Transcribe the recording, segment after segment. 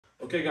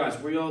Okay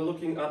guys, we are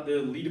looking at the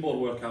leaderboard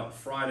workout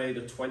Friday the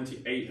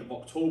 28th of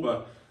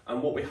October,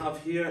 and what we have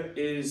here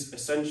is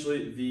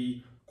essentially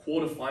the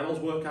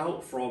quarterfinals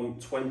workout from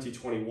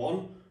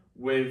 2021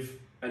 with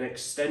an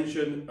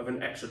extension of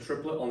an extra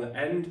triplet on the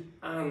end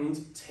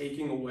and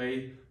taking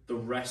away the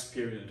rest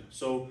period.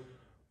 So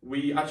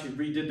we actually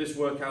redid this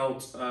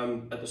workout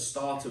at the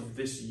start of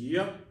this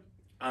year,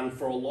 and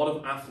for a lot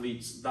of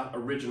athletes that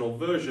original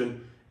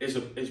version is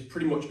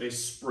pretty much a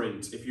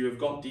sprint. If you have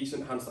got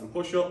decent handstand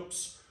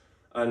push-ups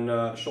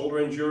and shoulder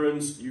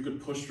endurance, you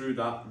could push through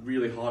that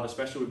really hard,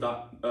 especially with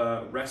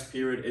that rest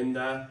period in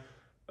there.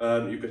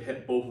 You could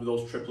hit both of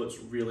those triplets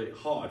really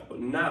hard. But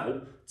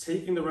now,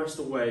 taking the rest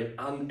away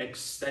and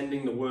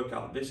extending the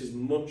workout, this is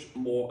much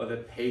more of a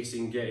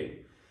pacing game.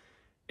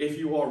 If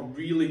you are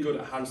really good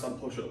at handstand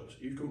push-ups,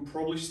 you can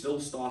probably still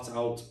start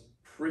out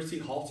pretty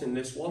hot in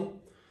this one.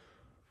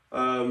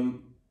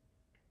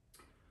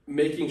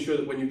 Making sure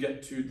that when you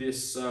get to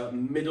this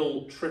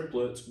middle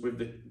triplet with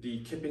the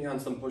kipping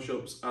handstand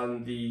push-ups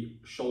and the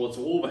shoulder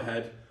to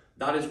overhead,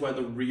 that is where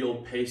the real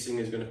pacing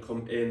is going to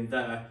come in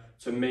there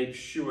to make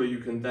sure you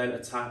can then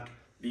attack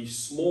the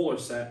smaller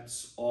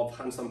sets of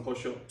handstand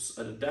push-ups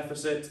at a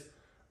deficit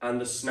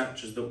and the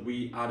snatches that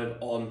we added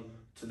on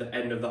to the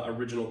end of that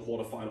original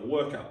quarterfinal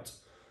workout.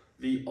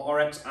 The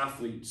RX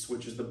athletes,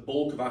 which is the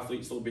bulk of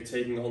athletes that will be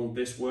taking on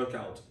this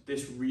workout,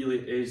 this really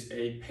is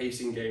a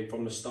pacing game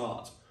from the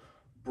start.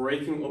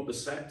 Breaking up the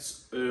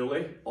sets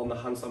early on the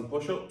handstand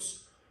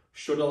push-ups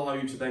should allow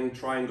you to then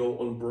try and go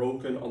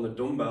unbroken on the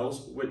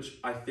dumbbells, which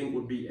I think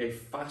would be a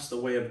faster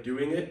way of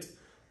doing it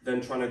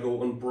than trying to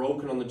go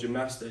unbroken on the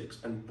gymnastics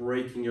and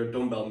breaking your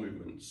dumbbell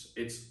movements.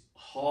 It's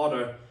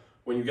harder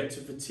when you get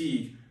to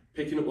fatigue.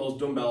 Picking up those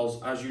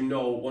dumbbells, as you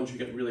know, once you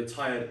get really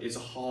tired, is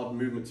a hard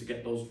movement to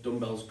get those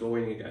dumbbells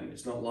going again.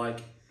 It's not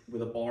like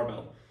with a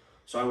barbell.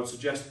 So I would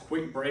suggest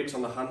quick breaks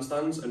on the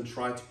handstands and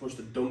try to push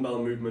the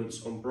dumbbell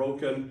movements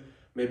unbroken.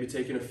 Maybe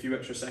taking a few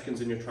extra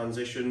seconds in your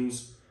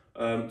transitions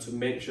to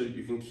make sure that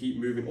you can keep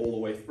moving all the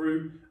way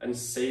through and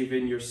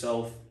saving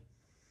yourself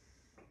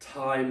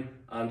time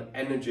and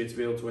energy to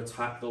be able to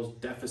attack those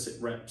deficit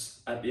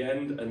reps at the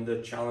end and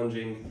the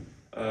challenging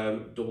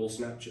double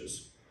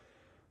snatches.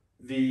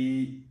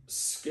 The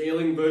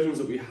scaling versions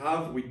that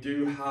we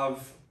do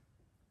have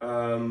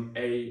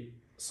a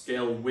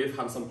scale with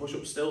handstand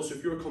push-ups still. So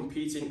if you're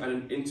competing at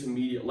an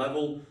intermediate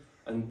level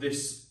and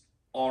this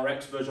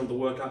RX version of the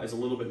workout is a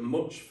little bit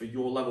much for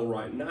your level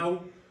right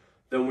now,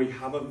 then we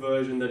have a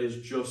version that is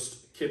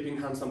just kipping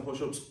handstand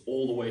push-ups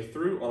all the way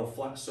through on a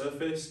flat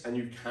surface, and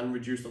you can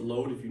reduce the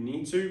load if you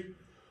need to.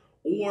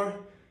 Or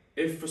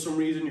if for some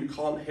reason you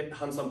can't hit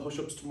handstand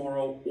push-ups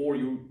tomorrow, or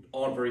you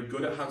aren't very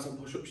good at handstand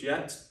push-ups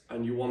yet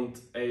and you want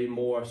a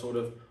more sort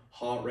of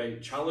heart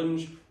rate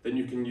challenge, then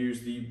you can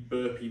use the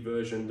burpee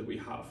version that we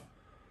have.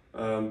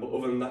 But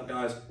other than that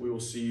guys, we will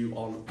see you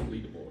on the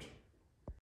leaderboard.